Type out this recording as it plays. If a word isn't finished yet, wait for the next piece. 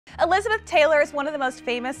Elizabeth Taylor is one of the most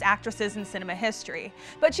famous actresses in cinema history,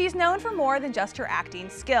 but she's known for more than just her acting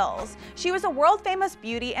skills. She was a world-famous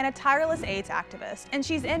beauty and a tireless AIDS activist, and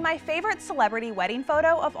she's in my favorite celebrity wedding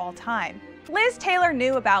photo of all time. Liz Taylor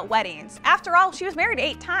knew about weddings. After all, she was married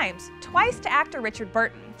 8 times, twice to actor Richard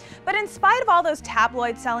Burton. But in spite of all those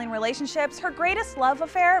tabloid-selling relationships, her greatest love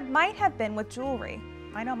affair might have been with jewelry.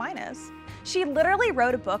 I know mine is. She literally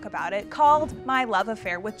wrote a book about it called My Love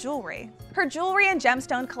Affair with Jewelry. Her jewelry and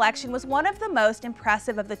gemstone collection was one of the most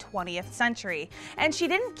impressive of the 20th century, and she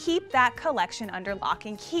didn't keep that collection under lock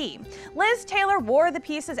and key. Liz Taylor wore the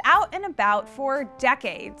pieces out and about for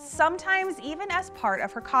decades, sometimes even as part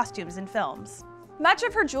of her costumes in films. Much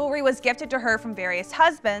of her jewelry was gifted to her from various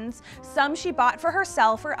husbands, some she bought for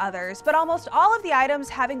herself or others, but almost all of the items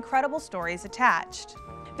have incredible stories attached.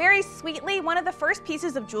 Very sweetly, one of the first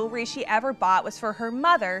pieces of jewelry she ever bought was for her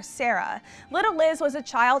mother, Sarah. Little Liz was a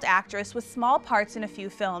child actress with small parts in a few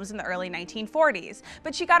films in the early 1940s,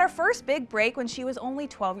 but she got her first big break when she was only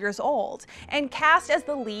 12 years old, and cast as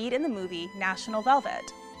the lead in the movie National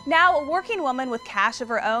Velvet. Now a working woman with cash of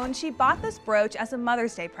her own, she bought this brooch as a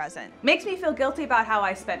Mother's Day present. Makes me feel guilty about how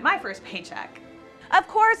I spent my first paycheck. Of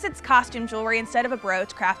course, it's costume jewelry instead of a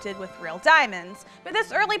brooch crafted with real diamonds, but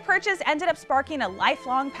this early purchase ended up sparking a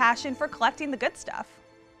lifelong passion for collecting the good stuff.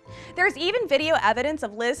 There's even video evidence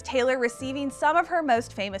of Liz Taylor receiving some of her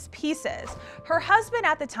most famous pieces. Her husband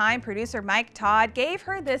at the time, producer Mike Todd, gave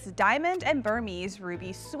her this diamond and Burmese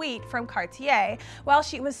ruby suite from Cartier while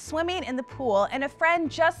she was swimming in the pool, and a friend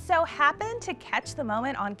just so happened to catch the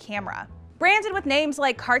moment on camera. Branded with names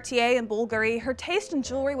like Cartier and Bulgari, her taste in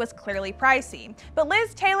jewelry was clearly pricey. But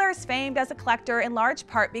Liz Taylor is famed as a collector in large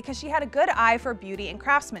part because she had a good eye for beauty and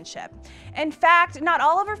craftsmanship. In fact, not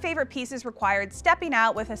all of her favorite pieces required stepping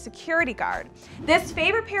out with a security guard. This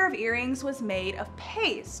favorite pair of earrings was made of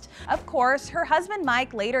paste. Of course, her husband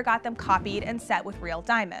Mike later got them copied and set with real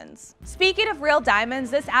diamonds. Speaking of real diamonds,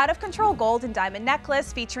 this out-of-control gold and diamond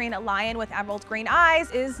necklace featuring a lion with emerald green eyes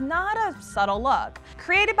is not a subtle look.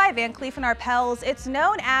 Created by Van Cleef & Arpels, it's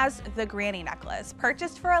known as the Granny Necklace,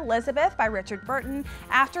 purchased for Elizabeth by Richard Burton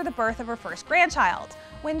after the birth of her first grandchild,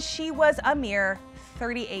 when she was a mere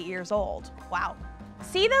 38 years old. Wow.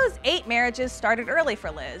 See, those 8 marriages started early for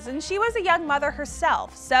Liz, and she was a young mother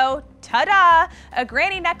herself, so ta-da! A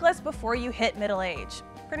granny necklace before you hit middle age.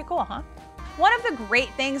 Pretty cool, huh? One of the great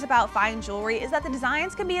things about fine jewelry is that the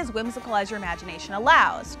designs can be as whimsical as your imagination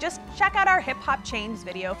allows. Just check out our Hip Hop Chains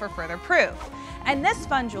video for further proof. And this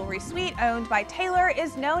fun jewelry suite owned by Taylor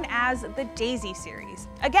is known as the Daisy series,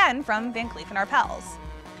 again from Van Cleef & Arpels.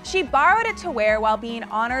 She borrowed it to wear while being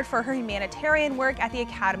honored for her humanitarian work at the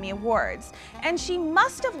Academy Awards, and she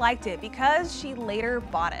must have liked it because she later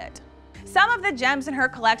bought it. Some of the gems in her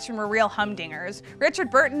collection were real humdingers.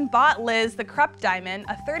 Richard Burton bought Liz the Krupp diamond,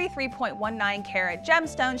 a 33.19 carat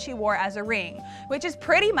gemstone she wore as a ring, which is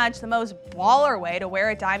pretty much the most baller way to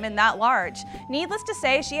wear a diamond that large. Needless to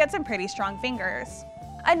say, she had some pretty strong fingers.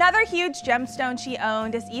 Another huge gemstone she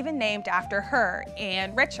owned is even named after her,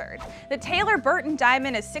 and Richard. The Taylor Burton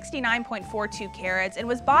diamond is 69.42 carats and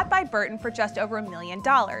was bought by Burton for just over $1 million.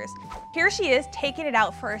 Here she is taking it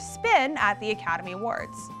out for a spin at the Academy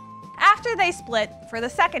Awards. After they split for the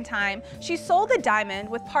second time, she sold the diamond,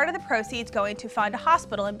 with part of the proceeds going to fund a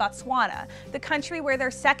hospital in Botswana, the country where their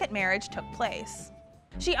second marriage took place.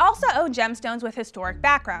 She also owned gemstones with historic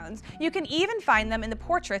backgrounds. You can even find them in the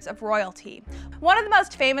portraits of royalty. One of the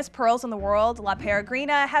most famous pearls in the world, La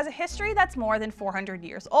Peregrina, has a history that's more than 400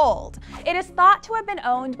 years old. It is thought to have been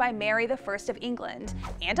owned by Mary I of England,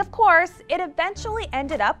 and of course, it eventually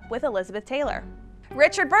ended up with Elizabeth Taylor.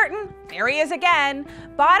 Richard Burton, there he is again,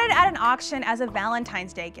 bought it at an auction as a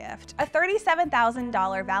Valentine's Day gift, a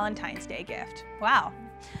 $37,000 Valentine's Day gift. Wow.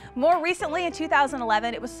 More recently, in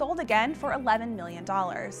 2011, it was sold again for $11 million.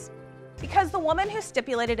 Because the woman who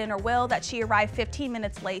stipulated in her will that she arrive 15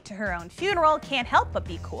 minutes late to her own funeral can't help but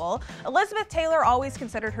be cool, Elizabeth Taylor always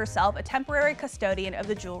considered herself a temporary custodian of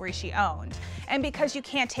the jewelry she owned. And because you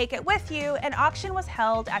can't take it with you, an auction was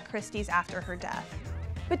held at Christie's after her death.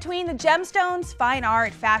 Between the gemstones, fine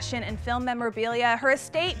art, fashion, and film memorabilia, her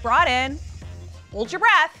estate brought in, hold your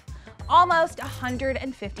breath, almost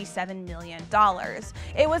 $157 million.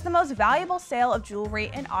 It was the most valuable sale of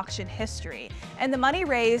jewelry in auction history, and the money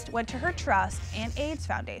raised went to her trust and AIDS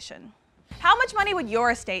Foundation. How much money would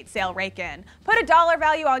your estate sale rake in? Put a dollar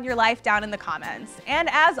value on your life down in the comments. And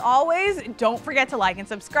as always, don't forget to like and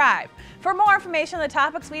subscribe. For more information on the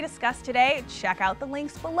topics we discussed today, check out the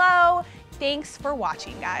links below. Thanks for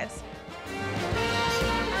watching, guys.